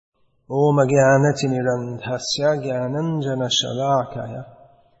Om Jnanatirandhasya Jnananjana Shalakaya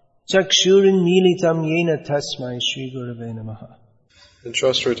Chakshurin Militam Yena Tasmai Shri Gurave Namaha. In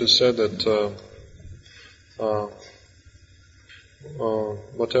Shastra it is said that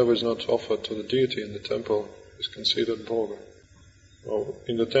whatever is not offered to the deity in the temple is considered bhoga. Or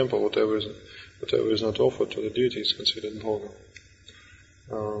in the temple, whatever is not offered to the deity is considered bhoga.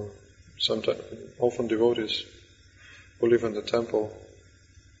 Often devotees who live in the temple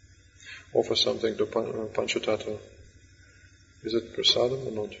offer something to Panchatattva. Is it prasadam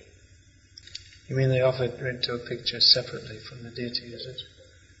or not? You mean they offer it to a picture separately from the deity, is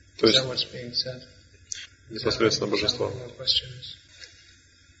it? Is that what's being said? Непосредственно божество.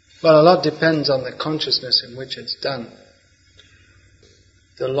 Well, a lot depends on the consciousness in which it's done.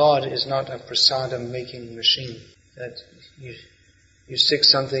 The Lord is not a prasadam making machine, that you stick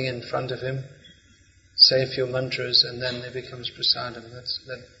something in front of Him, say a few mantras, and then it becomes prasadam.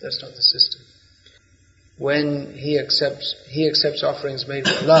 That's not the system. When He accepts offerings made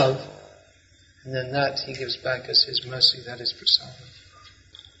with love, and then that He gives back as His mercy, that is prasadam.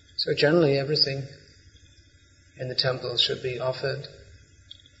 So generally everything in the temple should be offered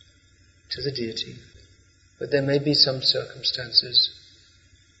to the deity. But there may be some circumstances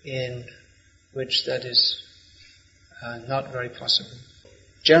in which that is not very possible.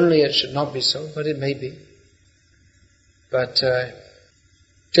 Generally it should not be so, but it may be. But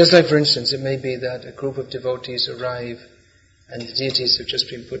just like, for instance, it may be that a group of devotees arrive and the deities have just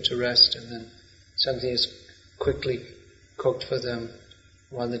been put to rest, and then something is quickly cooked for them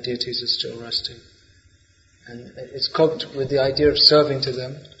while the deities are still resting. And it's cooked with the idea of serving to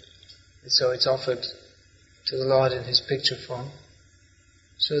them, and so it's offered to the Lord in His picture form.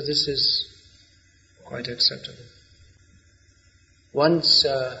 So this is quite acceptable. Once,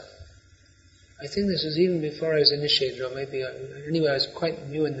 I think this was even before I was initiated, or maybe, anyway, I was quite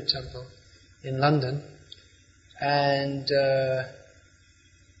new in the temple in London, and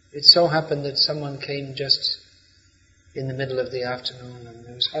it so happened that someone came just in the middle of the afternoon, and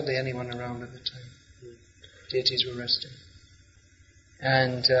there was hardly anyone around at the time. Deities were resting.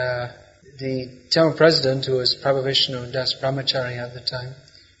 And the temple president, who was Prabhavishnu Das Brahmachari at the time,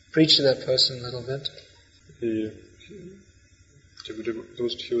 preached to that person a little bit. He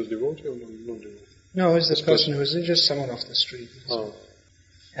was devotee or non-devotee? No, it was this person who was just someone off the street. Oh.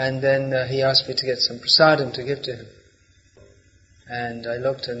 And then he asked me to get some prasadam to give to him. And I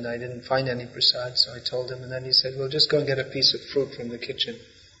looked and I didn't find any prasad, so I told him, and then he said, well, just go and get a piece of fruit from the kitchen.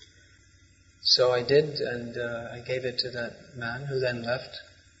 So I did, and I gave it to that man, who then left.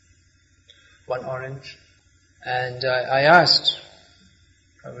 One orange. And I asked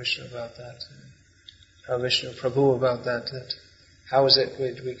Prabhu about that, Prabhu Prabhu about that how is it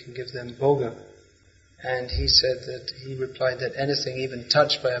we can give them bhoga? And he said that, he replied that anything even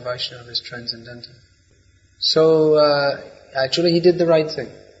touched by a Vaishnava is transcendental. So actually he did the right thing.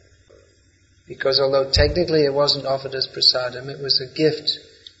 Because although technically it wasn't offered as prasadam, it was a gift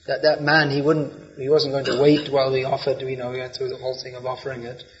that man, he wasn't going to wait while we offered, we went through the whole thing of offering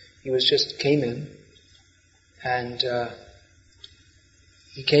it. He came in, and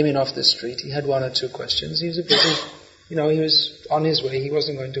he came in off the street. He had one or two questions. He was a busy, he was on his way. He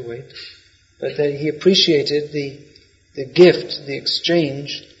wasn't going to wait. But he appreciated the gift, the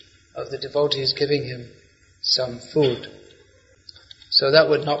exchange of the devotees giving him some food. So that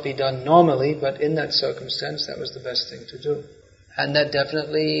would not be done normally, but in that circumstance, that was the best thing to do. And that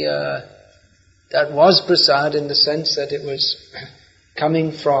definitely, that was prasad in the sense that it was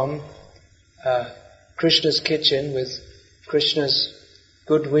coming from Krishna's kitchen with Krishna's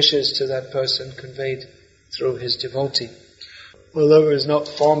good wishes to that person conveyed through his devotee, although it was not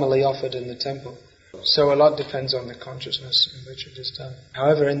formally offered in the temple. So a lot depends on the consciousness in which it is done.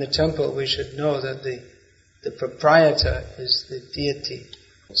 However, in the temple we should know that the proprietor is the deity.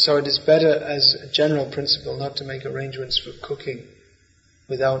 So it is better as a general principle not to make arrangements for cooking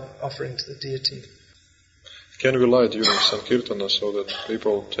without offering to the deity. Can we lie during Sankirtana so that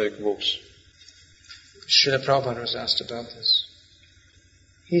people take books? Srila Prabhupada was asked about this.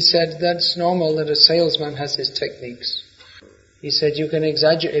 He said that's normal that a salesman has his techniques. He said you can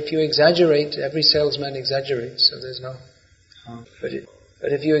exaggerate, if you exaggerate, every salesman exaggerates, so there's no harm.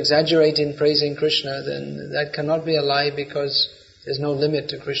 But if you exaggerate in praising Krishna, then that cannot be a lie because there's no limit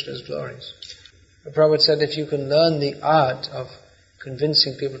to Krishna's glories. The Prabhupada said if you can learn the art of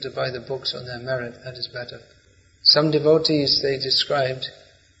convincing people to buy the books on their merit, that is better. Some devotees, they described,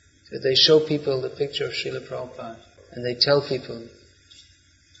 that they show people the picture of Srila Prabhupada, and they tell people,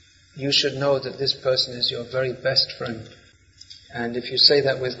 you should know that this person is your very best friend. And if you say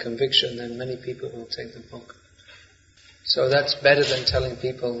that with conviction, then many people will take the book. So that's better than telling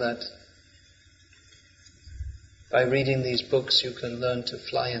people that by reading these books you can learn to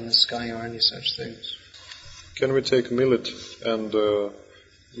fly in the sky or any such things. Can we take millet and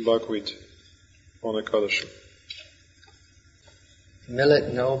buckwheat on Ekadashi?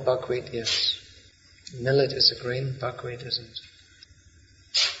 Millet, no. Buckwheat, yes. Millet is a grain, buckwheat isn't.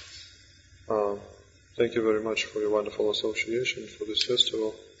 Thank you very much for your wonderful association for this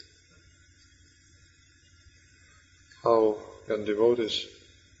festival. How can devotees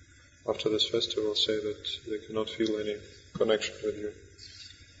after this festival say that they cannot feel any connection with you?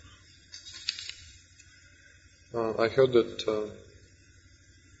 I heard that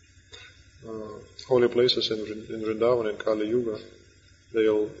holy places in Vrindavan in Kali Yuga,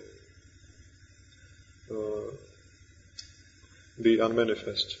 they'll be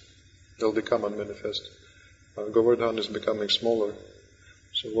unmanifest. They'll become unmanifest. Govardhan is becoming smaller.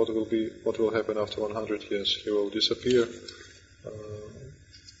 So what will happen after 100 years? He will disappear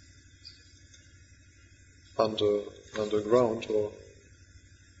underground, or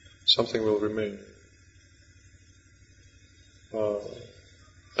something will remain.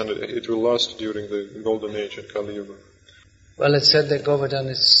 And it will last during the golden age in Kali Yuga. Well, it's said that Govardhan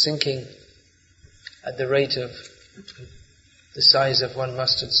is sinking at the rate of the size of one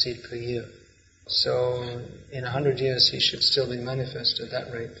mustard seed per year. So in 100 years he should still be manifest at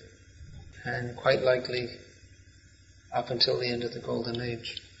that rate, and quite likely up until the end of the golden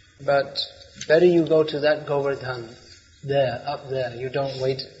age. But better you go to that Govardhan, up there. You don't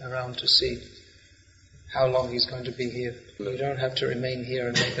wait around to see how long he's going to be here. You don't have to remain here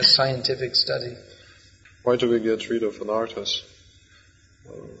and make a scientific study. Why do we get rid of an artist?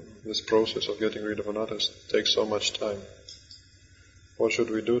 This process of getting rid of an artist takes so much time. What should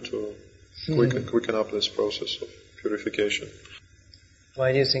we do to quicken up this process of purification?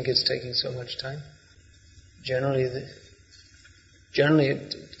 Why do you think it's taking so much time? Generally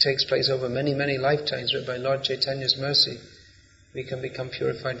it takes place over many, many lifetimes, but by Lord Chaitanya's mercy, we can become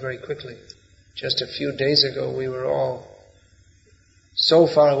purified very quickly. Just a few days ago, we were all so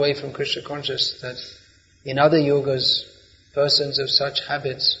far away from Krishna consciousness that in other yogas, persons of such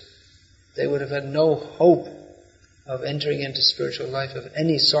habits, they would have had no hope of entering into spiritual life of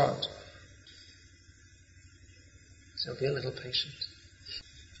any sort. So be a little patient.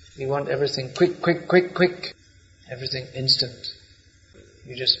 We want everything quick. Everything instant.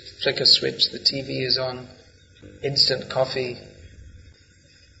 You just flick a switch, the TV is on, instant coffee.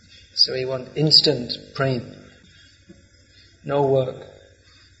 So we want instant prema. No work.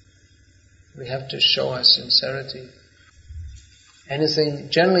 We have to show our sincerity. Anything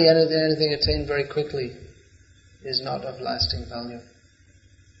attained very quickly is not of lasting value.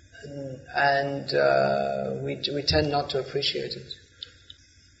 And we tend not to appreciate it.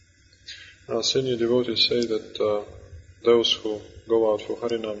 Senior devotees say that those who go out for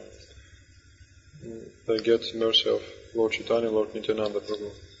Harinam, they get mercy of Lord Chaitanya, Lord Nityananda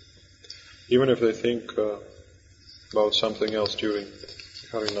Prabhu. Even if they think about something else during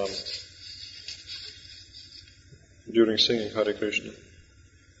Harinam, during singing Hare Krishna.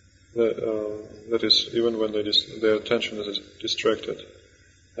 That is, even when their attention is distracted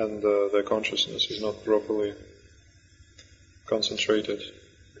and their consciousness is not properly concentrated.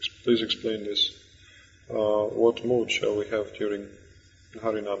 Please explain this. What mood shall we have during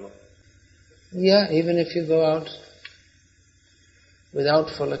Harinama? Yeah, even if you go out without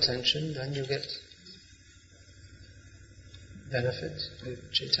full attention, then you get benefit.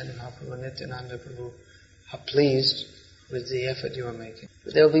 Chaitanya Mahaprabhu and Nityananda Prabhu are pleased with the effort you are making.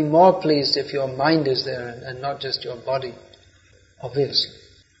 But they'll be more pleased if your mind is there and not just your body, obviously.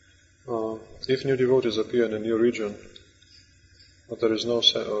 If new devotees appear in a new region, but there is no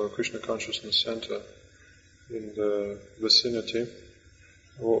Krishna consciousness center in the vicinity,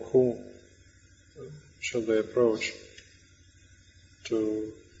 who should they approach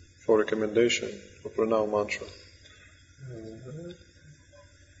for recommendation of Pranam mantra?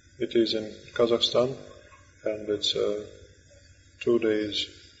 It is in Kazakhstan, and it's a 2 days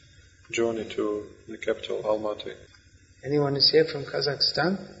journey to the capital, Almaty. Anyone is here from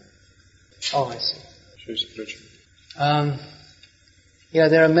Kazakhstan? Oh, I see. She's preaching. Yeah,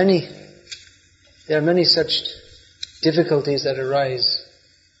 there are many such difficulties that arise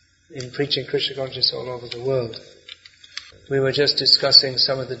in preaching Krishna consciousness all over the world. We were just discussing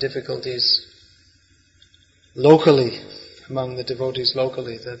some of the difficulties locally, among the devotees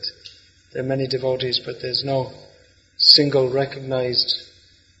locally, that there are many devotees, but there's no single recognized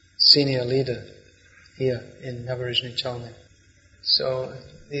senior leader here in Navarizhny Chalny. So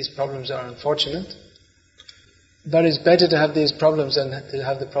these problems are unfortunate, but it's better to have these problems than to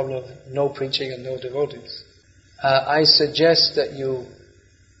have the problem of no preaching and no devotees. I suggest that you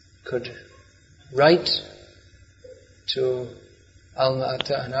could write to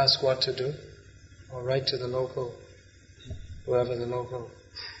Alma-Ata and ask what to do, or write to the local, whoever the local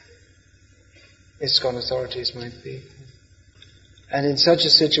ISKCON authorities might be. And in such a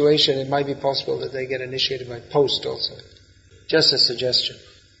situation, it might be possible that they get initiated by post also. Just a suggestion.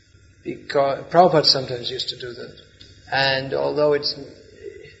 Because Prabhupada sometimes used to do that. And although it's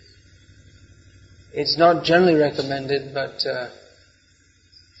not generally recommended, but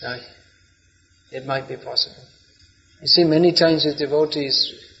it might be possible. You see, many times with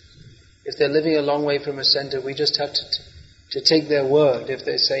devotees, if they're living a long way from a center, we just have to take their word. If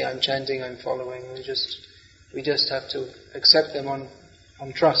they say, I'm chanting, I'm following, we just have to accept them on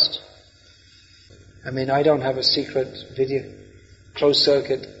trust. I mean, I don't have a secret video, closed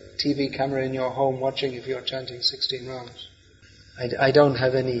circuit TV camera in your home watching if you're chanting 16 rounds. I don't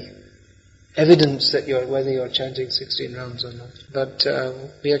have any evidence that whether you're chanting 16 rounds or not. But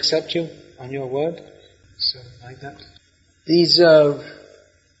we accept you on your word. So, like that.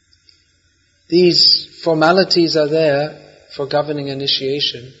 These formalities are there for governing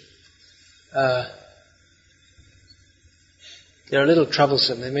initiation. They're a little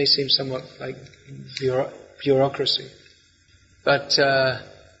troublesome. They may seem somewhat like bureaucracy. But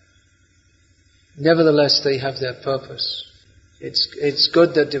nevertheless, they have their purpose. It's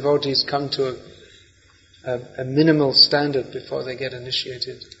good that devotees come to a minimal standard before they get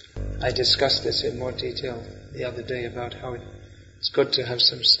initiated. I discussed this in more detail the other day about how it's good to have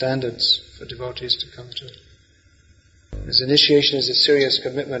some standards for devotees to come to. Because initiation is a serious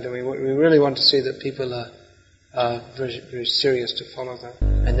commitment, and we really want to see that people are very, very serious to follow that,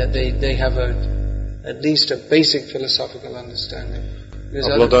 and that they have at least a basic philosophical understanding.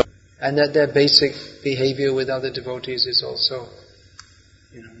 And that their basic behavior with other devotees is also,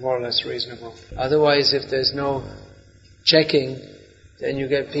 more or less reasonable. Otherwise, if there's no checking, then you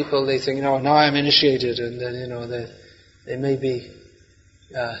get people, they think, no, now I'm initiated, and then, they may be,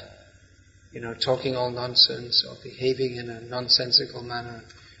 talking all nonsense or behaving in a nonsensical manner,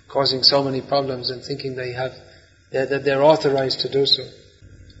 causing so many problems and thinking that they're authorized to do so.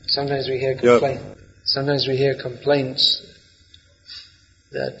 Sometimes we hear complaints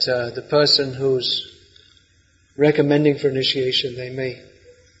that the person who's recommending for initiation, they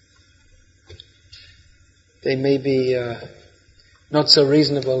may be not so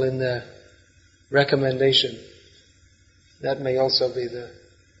reasonable in their recommendation. That may also be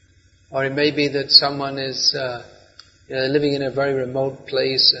or it may be that someone is living in a very remote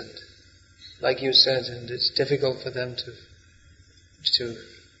place, and like you said, and it's difficult for them to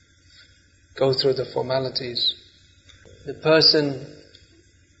go through the formalities. The person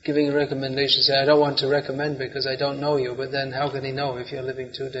giving a recommendation say, I don't want to recommend because I don't know you, but then how can he know if you're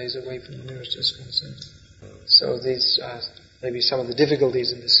living 2 days away from the nearest ISKCON center? So these are maybe some of the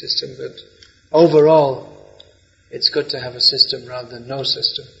difficulties in the system, but overall, it's good to have a system rather than no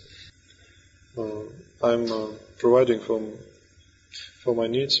system. I'm providing for my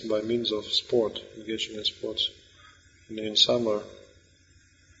needs by means of sport, engaging in sports. In summer,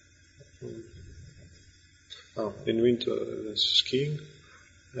 in winter there's skiing,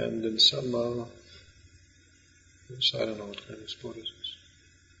 and in summer, I don't know what kind of sport is this.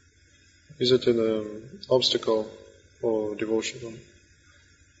 Is it an obstacle for devotional,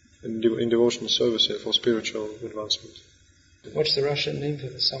 in devotional service for spiritual advancement? What's the Russian name for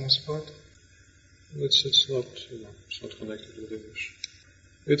the summer sport? It's not connected with English.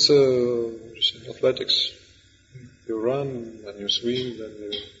 It's athletics. You run, then you swim, then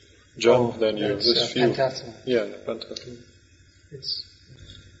you jump, then you pentathlon. Yeah, pentathlon.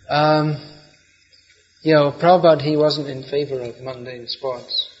 Prabhupada, he wasn't in favor of mundane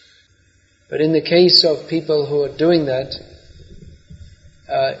sports. But in the case of people who are doing that,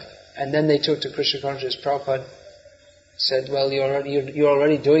 and then they took to Krishna consciousness, Prabhupada said, well, you're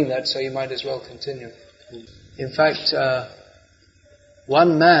already doing that, so you might as well continue. In fact,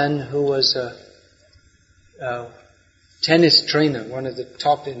 one man who was a tennis trainer, one of the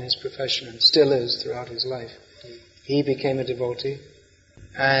top in his profession, and still is throughout his life, he became a devotee.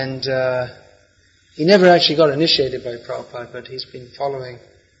 And he never actually got initiated by Prabhupada, but he's been following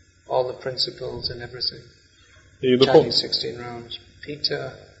all the principles and everything. Chanting 16 rounds.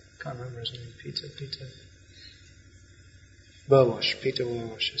 Peter, can't remember his name. Peter Burwash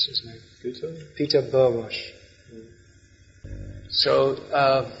is his name. Peter Burwash. So,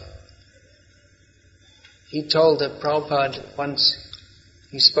 he told that Prabhupada once,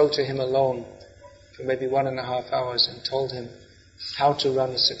 he spoke to him alone for maybe 1.5 hours and told him how to run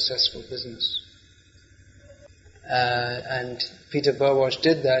a successful business. And Peter Burwash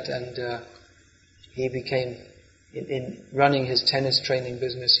did that, and he became, in running his tennis training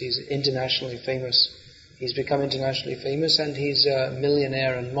business, he's internationally famous. He's become internationally famous and he's a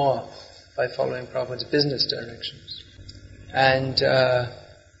millionaire and more by following Prabhupada's business directions. And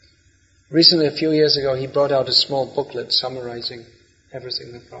recently, a few years ago, he brought out a small booklet summarizing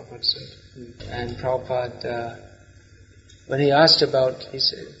everything that Prabhupada said. And Prabhupada, when he asked about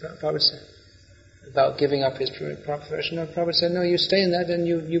giving up his profession, Prabhupada said, no, you stay in that and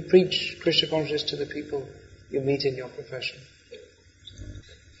you preach Krishna consciousness to the people you meet in your profession.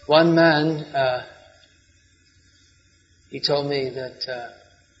 One man, he told me that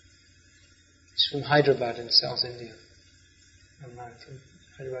he's from Hyderabad in South India. A man from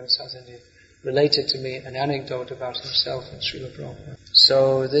Hyderabad in South India related to me an anecdote about himself and Srila Prabhupada.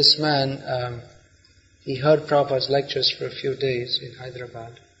 So this man, he heard Prabhupada's lectures for a few days in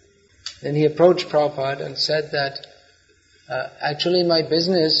Hyderabad. Then he approached Prabhupada and said that actually my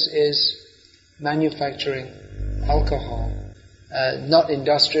business is manufacturing alcohol, not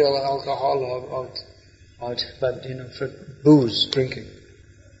industrial alcohol but for booze, drinking.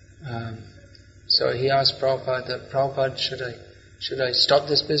 So he asked Prabhupada, Prabhupada, should I stop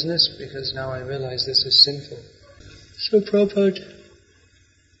this business? Because now I realize this is sinful. So Prabhupada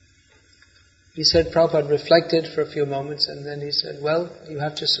reflected for a few moments and then he said, well, you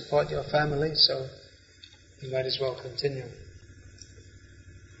have to support your family, so you might as well continue.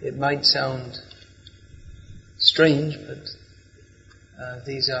 It might sound strange, but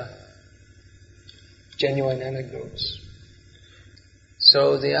these are genuine anecdotes.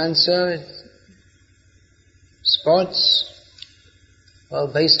 So the answer, sports, well,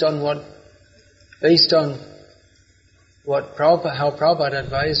 based on how Prabhupada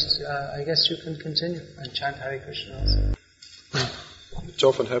advised, I guess you can continue and chant Hare Krishna also. It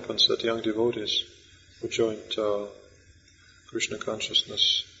often happens that young devotees who joined Krishna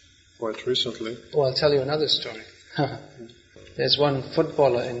consciousness quite recently. Oh, I'll tell you another story. There's one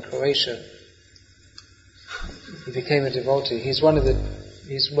footballer in Croatia. He became a devotee. He's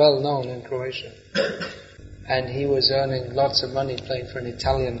well known in Croatia. And he was earning lots of money playing for an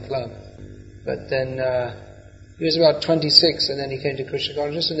Italian club. But then he was about 26 and then he came to Krishna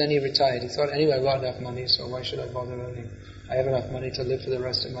consciousness and then he retired. He thought, anyway, I've got enough money, so why should I bother earning? I have enough money to live for the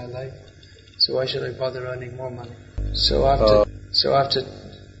rest of my life, so why should I bother earning more money? So after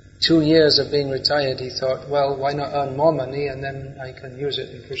 2 years of being retired, he thought, well, why not earn more money and then I can use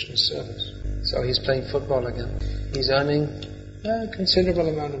it in Krishna's service. So he's playing football again. He's earning a considerable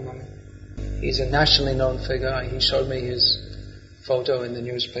amount of money. He's a nationally known figure. He showed me his photo in the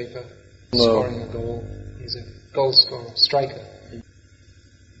newspaper, scoring a goal. He's a goal scorer, striker.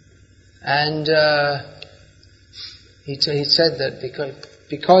 And he said that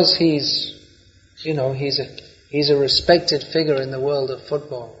because he's a respected figure in the world of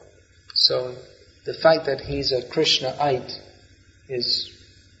football. So the fact that he's a Krishnaite is,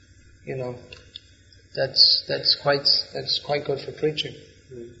 that's quite good for preaching.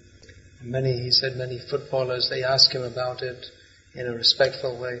 He said many footballers, they ask him about it in a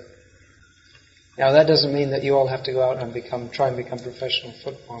respectful way. Now that doesn't mean that you all have to go out and try and become professional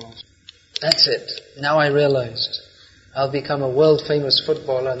footballers. That's it. Now I realized. I'll become a world famous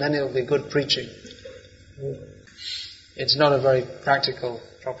footballer and then it'll be good preaching. It's not a very practical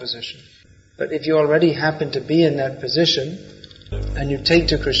proposition. But if you already happen to be in that position and you take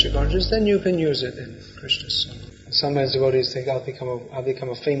to Krishna consciousness, then you can use it in Krishna's service. Sometimes devotees think I'll become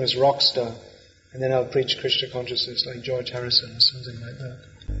a famous rock star and then I'll preach Krishna consciousness like George Harrison or something like that.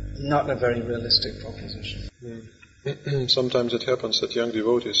 Not a very realistic proposition. Sometimes it happens that young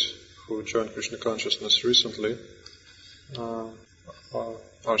devotees who joined Krishna consciousness recently are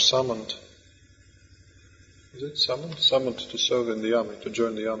summoned. Is it summoned? Summoned to serve in the army, to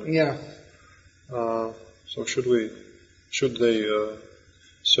join the army. Yeah. So should they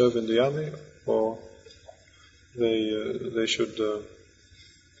serve in the army, or they should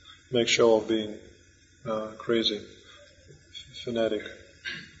make show of being crazy, fanatic?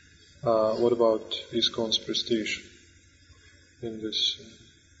 What about ISKCON's prestige in this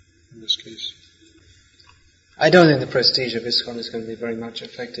case? I don't think the prestige of ISKCON is going to be very much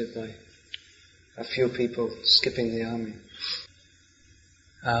affected by a few people skipping the army.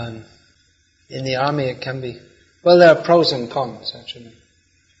 In the army it can be, well, there are pros and cons actually.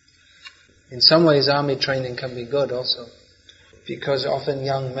 In some ways army training can be good also, because often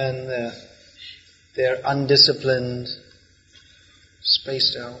young men, they're undisciplined,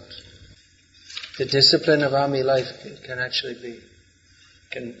 spaced out. The discipline of army life can actually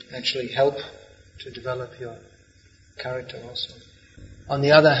help to develop your character also. On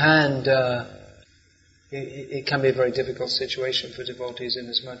the other hand, it can be a very difficult situation for devotees in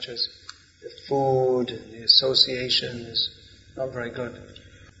as much as the food and the association is not very good.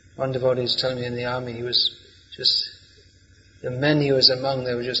 One devotee was telling me in the army, he was just, the men he was among,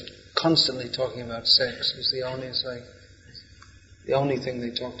 they were just constantly talking about sex. It was the only thing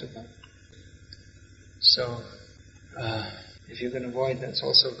they talked about. So, if you can avoid, that's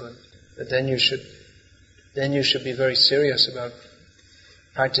also good. But then you should be very serious about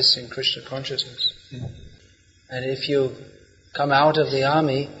practicing Krishna consciousness. And if you come out of the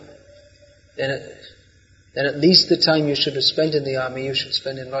army, then at least the time you should have spent in the army, you should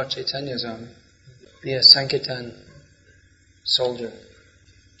spend in Lord Chaitanya's army. Be a Sankirtan soldier.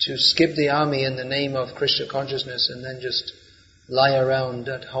 To skip the army in the name of Krishna consciousness and then just lie around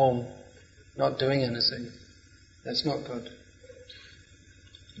at home, not doing anything, that's not good.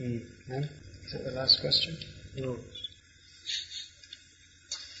 Yeah? Is that the last question? No.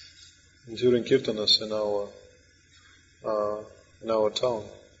 During kirtanas in our town,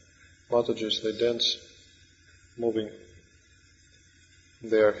 Matajis, they dance, moving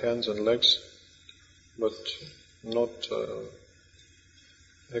their hands and legs, but not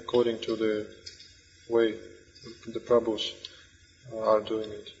according to the way the Prabhus are doing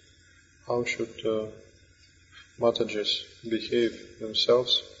it. How should Matajis behave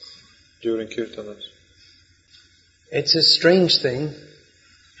themselves during kirtanas? It's a strange thing,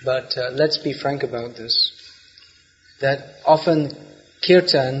 but let's be frank about this. That often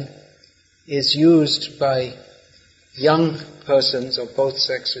kirtan is used by young persons of both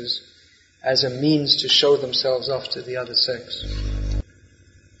sexes as a means to show themselves off to the other sex.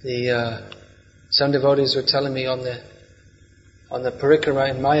 Some devotees were telling me on the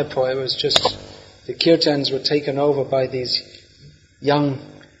parikrama in Mayapur, it was just the kirtans were taken over by these young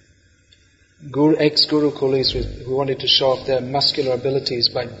ex-guru coolies who wanted to show off their muscular abilities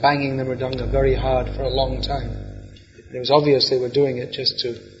by banging the mridanga very hard for a long time. And it was obvious they were doing it just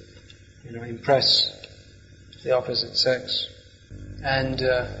to, impress the opposite sex. And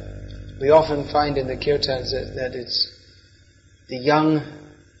we often find in the kirtans that it's the young,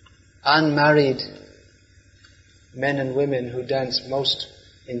 unmarried men and women who dance most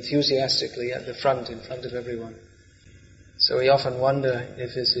enthusiastically at the front, in front of everyone. So we often wonder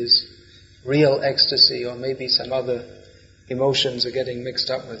if this is real ecstasy or maybe some other emotions are getting mixed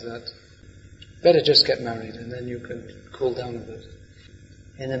up with that. Better just get married and then you can cool down a bit.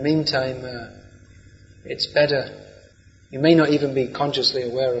 In the meantime, it's better, you may not even be consciously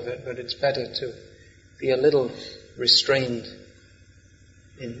aware of it, but it's better to be a little restrained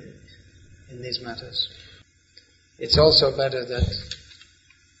in these matters. It's also better that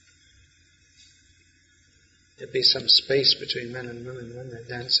there be some space between men and women when they're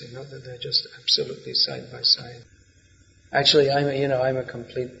dancing, not that they're just absolutely side by side. Actually, I'm a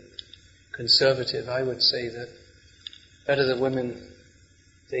complete conservative. I would say that better the women,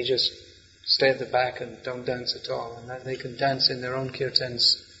 they just stay at the back and don't dance at all, and that they can dance in their own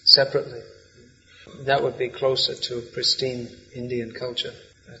kirtans separately. That would be closer to pristine Indian culture.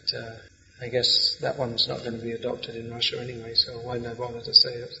 But I guess that one's not going to be adopted in Russia anyway, so why not bother to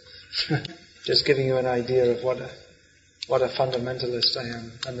say it? Just giving you an idea of what a fundamentalist I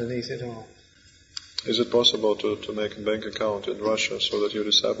am underneath it all. Is it possible to make a bank account in Russia so that your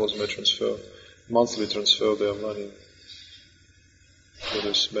disciples may monthly transfer their money to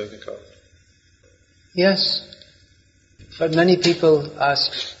this bank account? Yes, but many people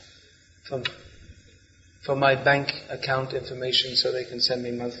ask for my bank account information so they can send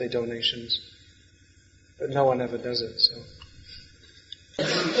me monthly donations. But no one ever does it, so.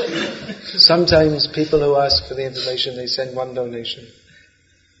 Sometimes people who ask for the information, they send one donation.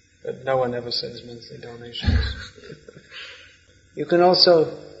 But no one ever sends monthly donations. You can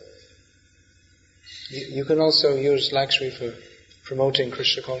also use Lakshmi for promoting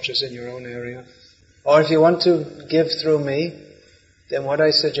Krishna consciousness in your own area. Or if you want to give through me, then what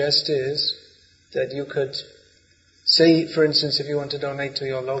I suggest is that you could say, for instance, if you want to donate to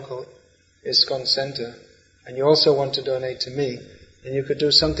your local ISKCON center, and you also want to donate to me, then you could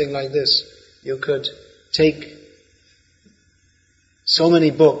do something like this. You could take so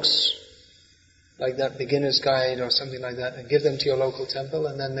many books, like that beginner's guide or something like that, and give them to your local temple,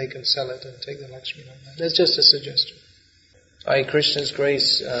 and then they can sell it and take the Lakshmi like that. That's just a suggestion. By Krishna's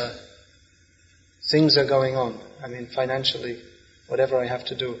grace, things are going on. Financially, whatever I have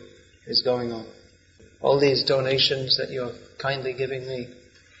to do is going on. All these donations that you're kindly giving me,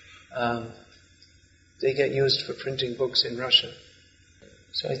 they get used for printing books in Russia.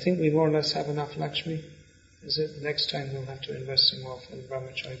 So I think we more or less have enough Lakshmi. Is it? Next time we'll have to invest some more for the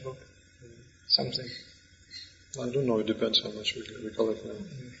Brahmachari book. Something. I don't know, it depends how much we collect now.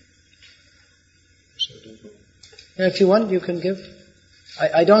 So I don't know. Yeah, if you want, you can give.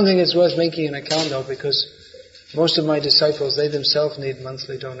 I don't think it's worth making an account though, because Most of my disciples, they themselves need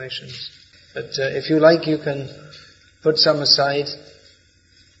monthly donations. But if you like, you can put some aside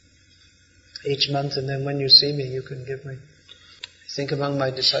each month, and then when you see me, you can give me. I think among my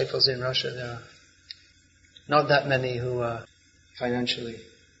disciples in Russia, there are not that many who are financially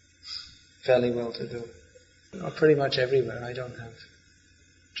fairly well-to-do. Pretty much everywhere, generally I don't have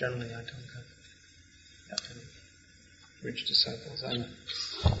that many rich disciples. I'm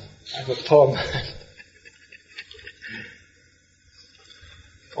a poor man.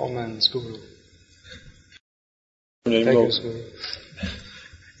 Poor man's guru. Beggar's guru.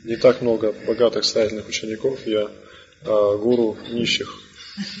 Не так много богатых, состоятельных учеников, я гуру нищих.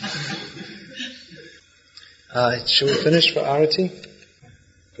 Should we finish for Arati?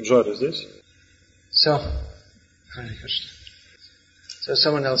 Джари здесь? So, Hare Krishna. So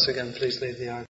someone else again, please lead the Arati.